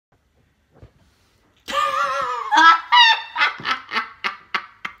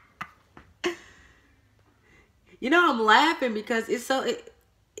You know, I'm laughing because it's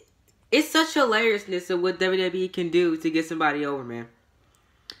such hilariousness of what WWE can do to get somebody over, man.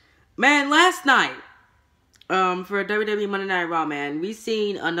 Man, last night, for WWE Monday Night Raw, man, we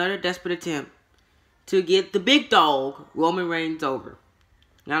seen another desperate attempt to get the big dog, Roman Reigns, over.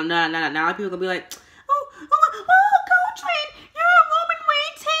 Now people gonna be like, Coach Reigns, you're a Roman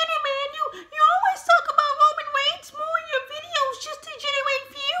Reigns hater, man. You always talk about Roman Reigns more in your videos just to generate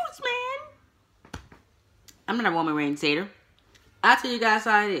views, man. I'm not a Roman Reigns hater. I'll tell you guys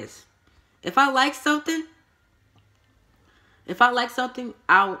how it is. If I like something,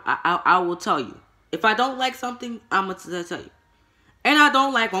 I will tell you. If I don't like something, I'm gonna tell you. And I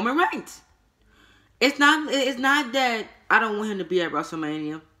don't like Roman Reigns. It's not that I don't want him to be at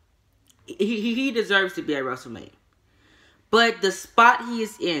WrestleMania. He deserves to be at WrestleMania. But the spot he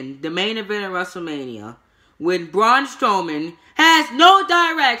is in, the main event of WrestleMania, when Braun Strowman has no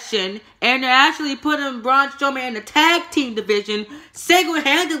direction, and they're actually putting Braun Strowman in the tag team division,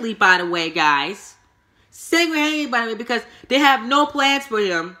 single-handedly, by the way, guys. Single-handedly, by the way, because they have no plans for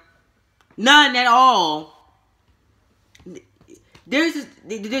him. None at all. There's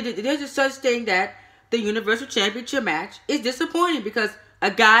a such thing that the Universal Championship match is disappointing because a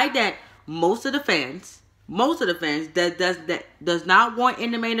guy that most of the fans that does not want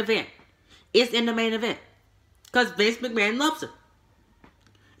in the main event is in the main event because Vince McMahon loves him.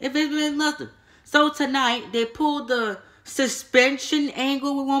 And Vince McMahon loves him. So tonight they pulled the suspension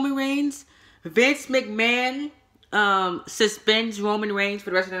angle with Roman Reigns. Vince McMahon suspends Roman Reigns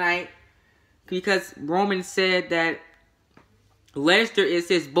for the rest of the night because Roman said that Lesnar is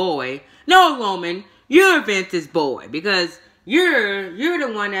his boy. No, Roman, you're Vince's boy because you're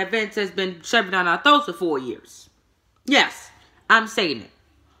the one that Vince has been shoving down our throats for 4 years. Yes, I'm saying it.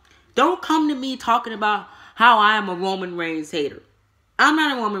 Don't come to me talking about how I am a Roman Reigns hater. I'm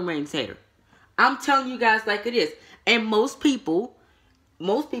not a Roman Reigns hater. I'm telling you guys like it is. And most people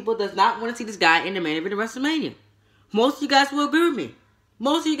does not want to see this guy in the main event of WrestleMania. Most of you guys will agree with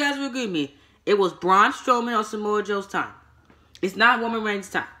me. It was Braun Strowman on Samoa Joe's time. It's not Roman Reigns'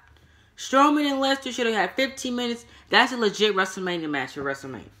 time. Strowman and Lesnar should have had 15 minutes. That's a legit WrestleMania match for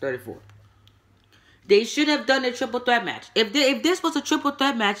WrestleMania 34. They should have done a triple threat match. If this was a triple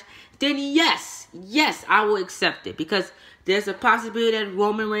threat match, then yes, I will accept it. Because there's a possibility that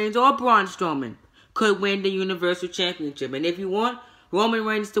Roman Reigns or Braun Strowman could win the Universal Championship. And if you want Roman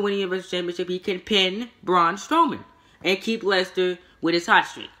Reigns to win the Universal Championship, he can pin Braun Strowman and keep Lesnar with his hot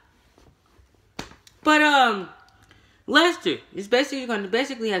streak. But Lesnar is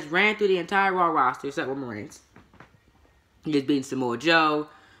basically has ran through the entire Raw roster except Roman Reigns. He has beaten Samoa Joe,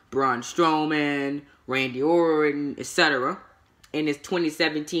 Braun Strowman, Randy Orton, etc. In his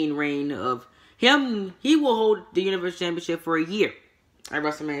 2017 reign of him, he will hold the Universal Championship for a year at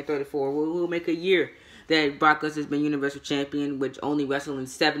WrestleMania 34. We'll make a year that Brock Lesnar has been Universal Champion, which only wrestled in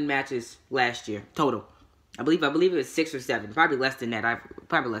 7 matches last year total. I believe it was 6 or 7, probably less than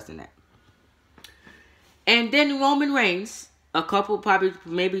that. And then Roman Reigns, a couple, probably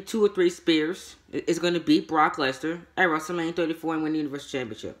maybe 2 or 3 spears, is going to beat Brock Lesnar at WrestleMania 34 and win the Universal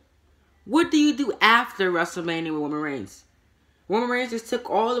Championship. What do you do after WrestleMania with Roman Reigns? Roman Reigns just took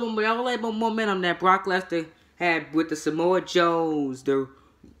all that momentum that Brock Lesnar had with the Samoa Joes, the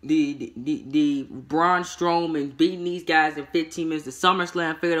Braun Strowman, beating these guys in 15 minutes, the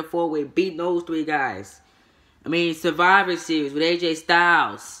SummerSlam Fatal 4-Way, beating those 3 guys. I mean, Survivor Series with AJ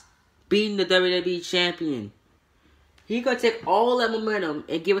Styles, beating the WWE Champion. He's going to take all that momentum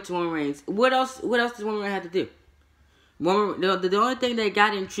and give it to Roman Reigns. What else does Roman Reigns have to do? The only thing that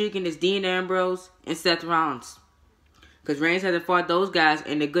got intriguing is Dean Ambrose and Seth Rollins. Because Reigns hasn't fought those guys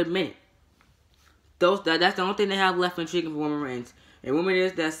in a good minute. That's the only thing they have left intriguing for Roman Reigns. And rumor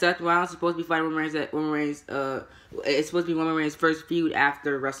is that Seth Rollins is supposed to be fighting it's supposed to be Roman Reigns' first feud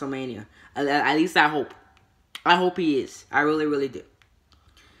after WrestleMania. At least I hope. I hope he is. I really, really do.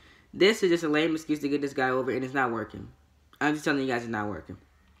 This is just a lame excuse to get this guy over, and it's not working. I'm just telling you guys it's not working.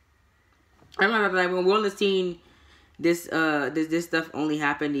 I remember like when we're only seeing this stuff only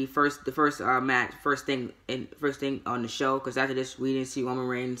happen the first thing on the show, because after this we didn't see Roman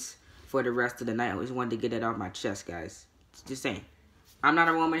Reigns for the rest of the night. I just wanted to get that off my chest, guys. Just saying. I'm not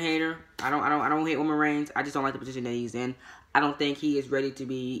a Roman hater. I don't hate Roman Reigns. I just don't like the position that he's in. I don't think he is ready to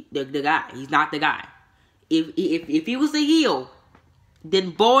be the guy. He's not the guy. If he was the heel,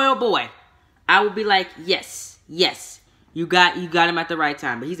 then boy oh boy, I would be like, yes, you got him at the right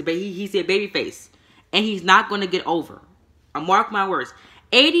time. But he's a baby face, and he's not going to get over. I mark my words.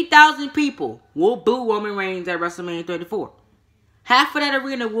 80,000 people will boo Roman Reigns at WrestleMania 34. Half of that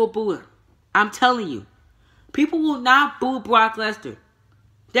arena will boo him. I'm telling you, people will not boo Brock Lesnar.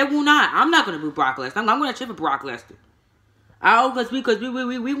 They will not. I'm not going to boo Brock Lesnar. I'm going to cheer for Brock Lesnar. Because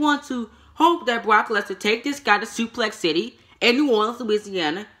we want to hope that Brock Lesnar take this guy to Suplex City in New Orleans,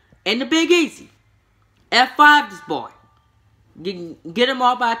 Louisiana, and the Big Easy. F5 this boy. Get him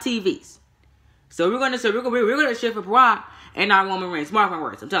all by TVs. So we're gonna cheer for Brock and not Roman Reigns. Mark my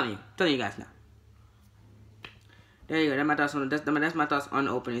words. I'm telling you guys now. There you go. That's my thoughts on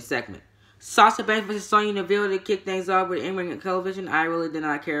the opening segment. Sasha Banks versus Sonya Deville to kick things off with in-ring television. I really did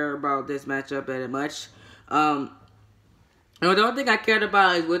not care about this matchup that much. The only thing I cared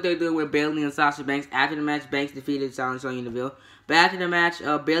about is what they're doing with Bayley and Sasha Banks. After the match, Banks defeated Sonya Deville. But after the match,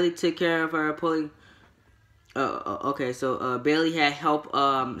 Bayley took care of her pulling. Bayley had helped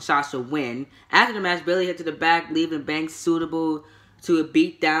Sasha win. After the match, Bayley headed to the back, leaving Banks suitable to a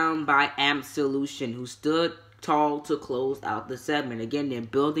beatdown by Absolution, who stood tall to close out the segment. Again, they're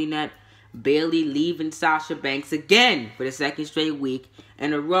building that. Bayley leaving Sasha Banks again for the second straight week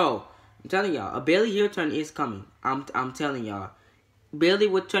in a row. I'm telling y'all, a Bayley heel turn is coming. I'm telling y'all. Bayley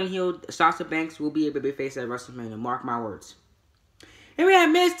would turn heel. Sasha Banks will be a babyface at WrestleMania. Mark my words. And we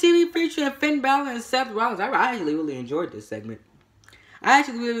had Miz TV featuring Finn Balor and Seth Rollins. I actually really enjoyed this segment.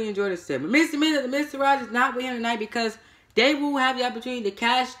 Mr. Rogers is not with him tonight because they will have the opportunity to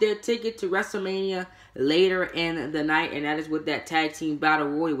cash their ticket to WrestleMania later in the night, and that is with that tag team battle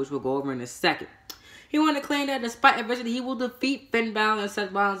royal, which we'll go over in a second. He wanted to claim that despite adversity, he will defeat Finn Balor and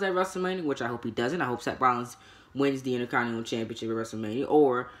Seth Rollins at WrestleMania, which I hope he doesn't. I hope Seth Rollins wins the Intercontinental Championship at WrestleMania,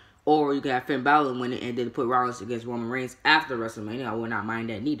 or you can have Finn Balor win it and then put Rollins against Roman Reigns after WrestleMania. I would not mind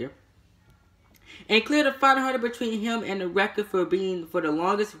that neither. And clear the final hurdle between him and the record for the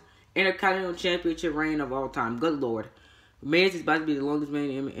longest Intercontinental Championship reign of all time. Good Lord. Miz is about to be the longest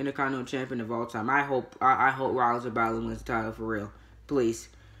reigning Intercontinental Champion of all time. I hope Rollins or Balor wins the title for real. Please.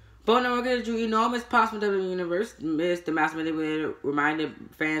 But now we're going to do enormous possible WWE Universe. Miz, the Master Manipulator, reminded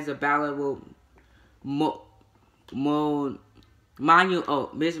fans of Balor will monumental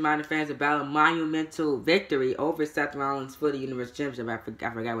victory over Seth Rollins for the Universe Championship. I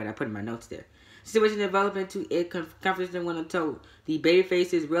forgot what I put in my notes there. Situation developing to it. Confidence when until the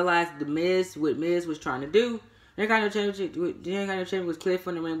babyfaces realized what Miz was trying to do. The Intercontinental Champion was clear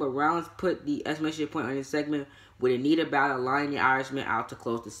from the ring, but Rollins put the exclamation point on his segment with Anita Balor lining the Irishman out to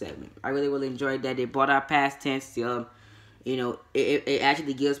close the segment. I really enjoyed that. They brought out past tense. It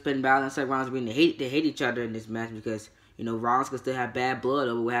actually gives Finn Balor and Seth Rollins they hate each other in this match because Rollins could still have bad blood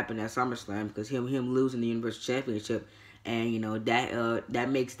over what happened at SummerSlam because him losing the Universal Championship, and that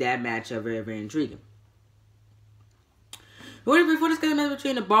makes that matchup very, very intriguing. Before this match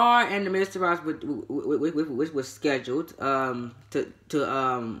between the Bar and the Mr. Ross, which was scheduled to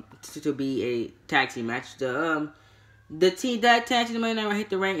be a tag team match, the tag team Monday Night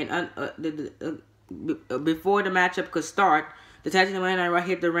hit the ring, and before the matchup could start, the tag team Monday Night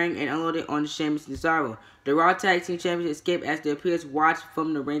hit the ring and unloaded on Sheamus and Cesaro. The Raw Tag Team Champions escaped as the appearance watched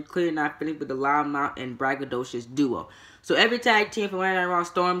from the ring, clearly not finished with the loudmouth and braggadocious duo. So every tag team from Monday Night Raw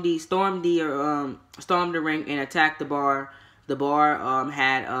stormed the ring and attacked the Bar. The Bar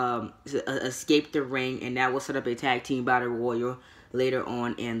had escaped the ring, and that will set up a tag team battle royal later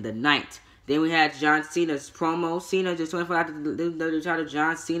on in the night. Then we had John Cena's promo. Cena just 24 after the title.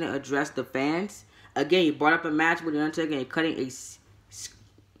 John Cena addressed the fans. Again, he brought up a match with The Undertaker and cutting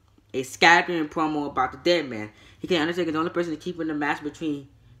a scattering promo about the dead man. He claimed Undertaker is the only person keeping the match between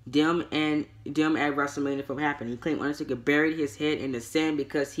them at WrestleMania from happening. He claimed Undertaker buried his head in the sand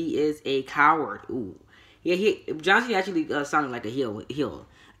because he is a coward. Ooh. Yeah, John Cena actually sounded like a heel,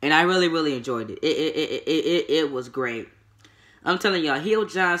 and I really enjoyed it. It was great. I'm telling y'all, heel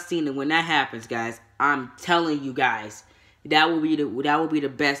John Cena, when that happens, guys, I'm telling you guys, that will be the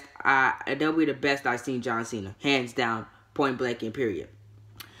best. That will be the best I've seen John Cena, hands down, point blank and period.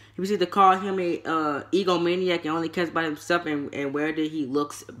 You see to call him a egomaniac and only cares about himself and where he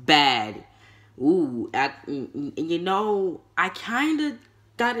looks bad. Ooh, I kind of.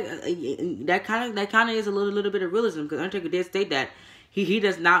 That kind of is a little bit of realism because Undertaker did state that he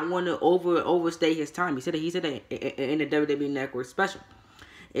does not want to overstay his time. He said that in the WWE Network special.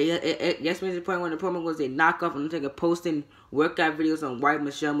 Yes, the point when the promo was a knockoff of Undertaker posting workout videos on White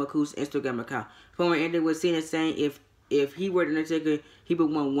Michelle McCool's Instagram account. The promo ended with Cena saying if he were the Undertaker, he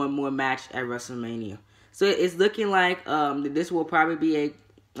would win one more match at WrestleMania. So it's looking like this will probably be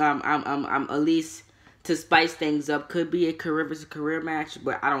at least. To spice things up, could be a career versus career match,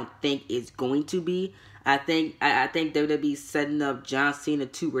 but I don't think it's going to be. I think WWE setting up John Cena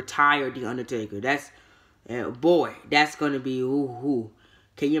to retire the Undertaker. That's that's gonna be ooh.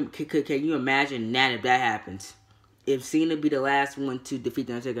 Can you imagine that if that happens? If Cena be the last one to defeat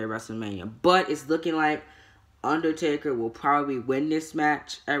the Undertaker at WrestleMania, but it's looking like Undertaker will probably win this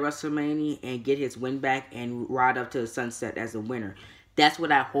match at WrestleMania and get his win back and ride up to the sunset as a winner. That's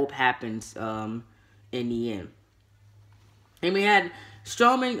what I hope happens in the end. And we had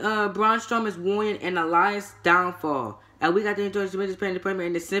Braun Strowman's warning and Elias' downfall. And we got to enjoy the tremendous pain department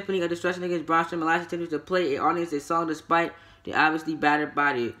and the symphony of destruction against Braun Strowman. Elias continues to play an audience a song despite the obviously battered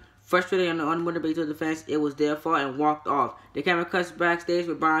body. Frustrated on the unwinnable to the defense, it was their fault and walked off. The camera cuts backstage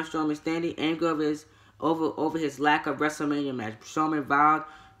with Braun Strowman standing, angry over his lack of WrestleMania match. Strowman vowed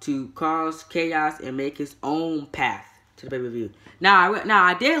to cause chaos and make his own path to the pay-per-view. Now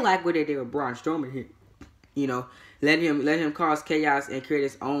I did like what they did with Braun Strowman here. You know, let him cause chaos and create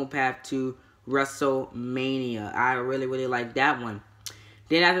his own path to WrestleMania. I really like that one.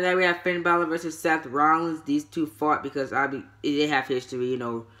 Then after that, we have Finn Balor versus Seth Rollins. These two fought because they have history. You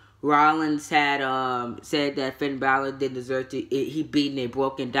know, Rollins had said that Finn Balor didn't deserve to. He beaten a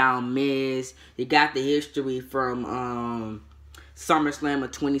broken down Miz. He got the history from SummerSlam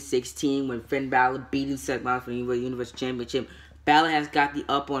of 2016 when Finn Balor beating Seth Rollins for the Universal Championship. Balor has got the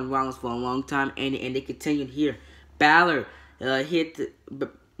up on Rollins for a long time, and they continued here. Balor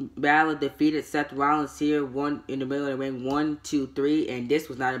defeated Seth Rollins here, one in the middle of the ring, 1, 2, 3, and this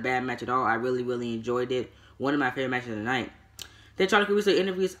was not a bad match at all. I really enjoyed it. One of my favorite matches of the night. Then Charlie Caruso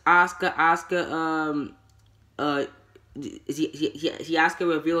interviews Asuka. Asuka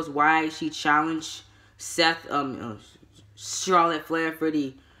reveals why she challenged Charlotte Flair for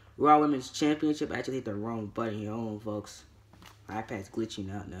the Raw Women's Championship. I actually hit the wrong button here, folks. My iPad's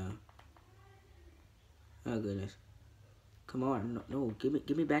glitching out now. Oh goodness. Come on, no,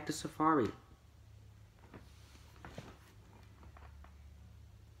 give me back to Safari.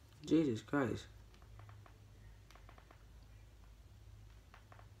 Jesus Christ.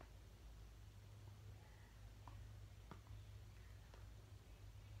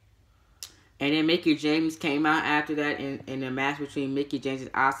 And then Mickie James came out after that in the match between Mickie James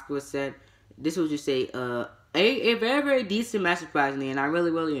and Asuka. Said this was just a very decent match, surprisingly, and I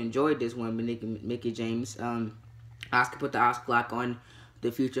really enjoyed this one with Mickie James. Asuka put the Asuka lock on the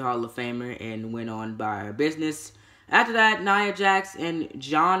future Hall of Famer and went on by her business. After that, Nia Jax and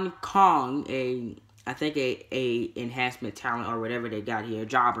John Kong, I think a enhancement talent or whatever they got here,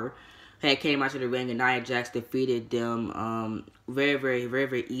 jobber, came out to the ring, and Nia Jax defeated them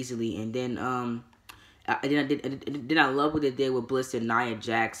very easily. And then I love what they did with Bliss and Nia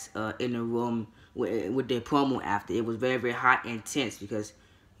Jax in the room with their promo after. It was very hot and intense because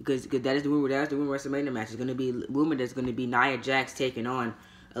that is the rumor. That's the rumor WrestleMania match. It's going to be rumored that's going to be Nia Jax taking on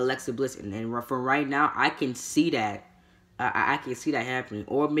Alexa Bliss, and for right now, I can see that. I can see that happening.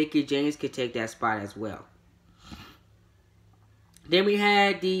 Or Mickie James could take that spot as well. Then we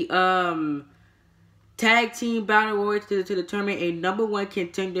had the tag team battle royal to determine a #1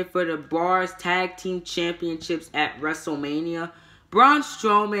 contender for the Bars Tag Team Championships at WrestleMania. Braun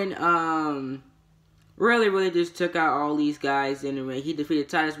Strowman really just took out all these guys in the ring. He defeated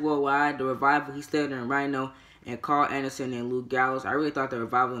Titus Worldwide, The Revival, Heath Slater and Rhino, and Carl Anderson and Luke Gallows. I really thought The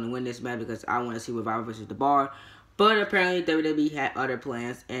Revival was going to win this match because I want to see Revival versus The Bar. But apparently WWE had other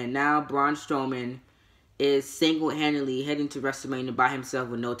plans, and now Braun Strowman is single-handedly heading to WrestleMania by himself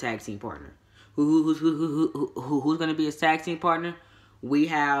with no tag team partner. Who's going to be his tag team partner? We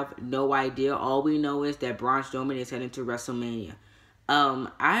have no idea. All we know is that Braun Strowman is heading to WrestleMania.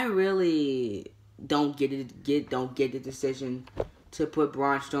 I really don't get the decision to put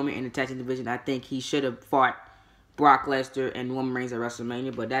Braun Strowman in the tag team division. I think he should have fought Brock Lesnar and Roman Reigns at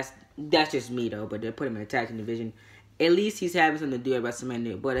WrestleMania, but that's just me though. But they put him in the tag team division. At least he's having something to do at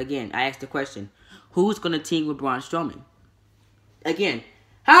WrestleMania. But again, I asked the question: who's gonna team with Braun Strowman? Again,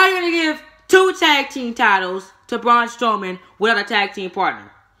 how are you gonna give 2 tag team titles to Braun Strowman without a tag team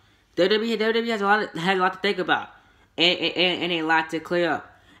partner? WWE has a lot to think about and a lot to clear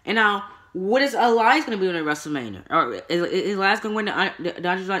up. And now, what is Elias going to be doing at WrestleMania? Or is Elias going to win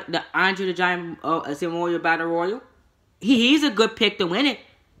the Andre the Giant Memorial Battle Royal? He's a good pick to win it.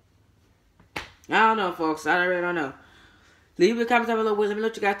 I don't know, folks. I really don't know. Leave your comments down below. Let me know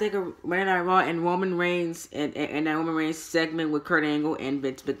what you guys think of Monday Night Raw and Roman Reigns and that Roman Reigns segment with Kurt Angle and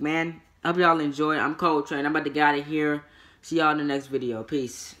Vince McMahon. I hope y'all enjoy. I'm Cold Train. I'm about to get out of here. See y'all in the next video.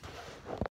 Peace.